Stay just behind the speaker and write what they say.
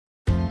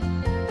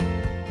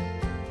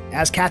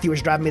as Kathy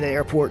was driving me to the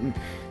airport, and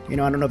I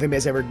don't know if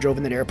anybody's ever drove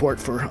in the airport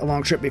for a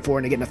long trip before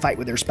and they get in a fight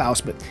with their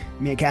spouse, but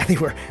me and Kathy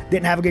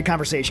didn't have a good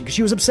conversation because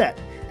she was upset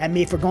at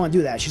me for going to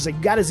do that. She's like,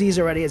 you got Aziz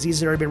already.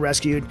 Aziz had already been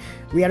rescued.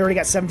 We had already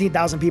got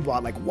 17,000 people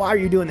out. Like, why are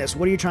you doing this?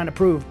 What are you trying to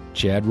prove?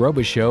 Chad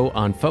Robichaux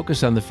on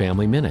Focus on the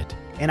Family Minute.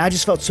 And I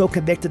just felt so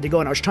convicted to go,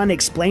 and I was trying to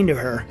explain to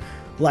her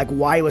like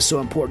why it was so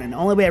important. And the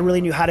only way I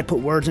really knew how to put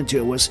words into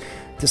it was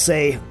to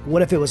say,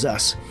 what if it was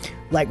us?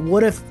 Like,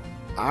 what if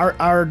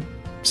our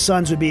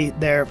sons would be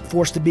there,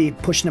 forced to be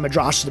pushing the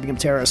madrasas to become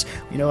terrorists?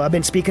 I've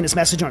been speaking this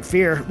message on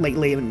fear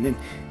lately, and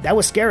that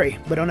was scary.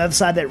 But on the other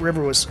side of that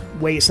river was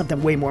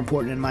something way more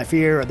important. And my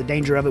fear or the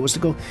danger of it was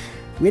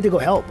we had to go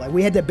help. Like,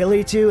 we had the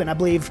ability to, and I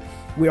believe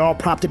we're all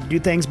prompted to do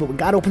things. But when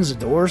God opens the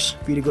doors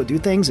for you to go do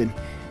things, and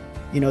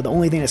the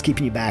only thing that's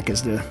keeping you back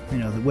is the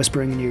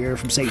whispering in your ear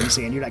from Satan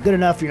saying, you're not good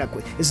enough,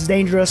 this is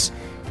dangerous.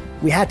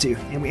 We had to,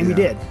 and we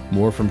did.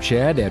 More from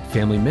Chad at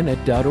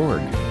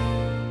FamilyMinute.org.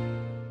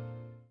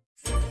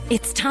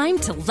 It's time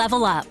to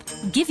level up.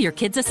 Give your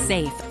kids a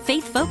safe,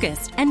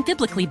 faith-focused, and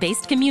biblically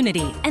based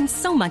community, and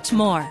so much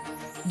more.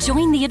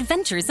 Join the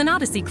Adventures in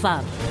Odyssey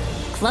Club.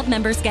 Club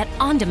members get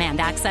on-demand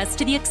access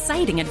to the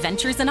exciting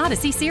Adventures in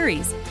Odyssey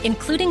series,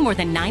 including more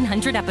than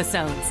 900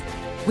 episodes.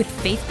 With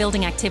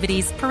faith-building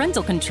activities,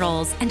 parental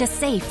controls, and a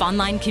safe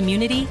online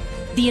community,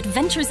 the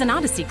Adventures in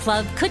Odyssey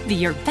Club could be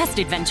your best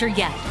adventure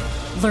yet.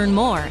 Learn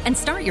more and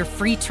start your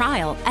free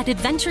trial at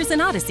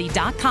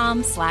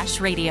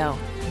adventuresinodyssey.com/radio.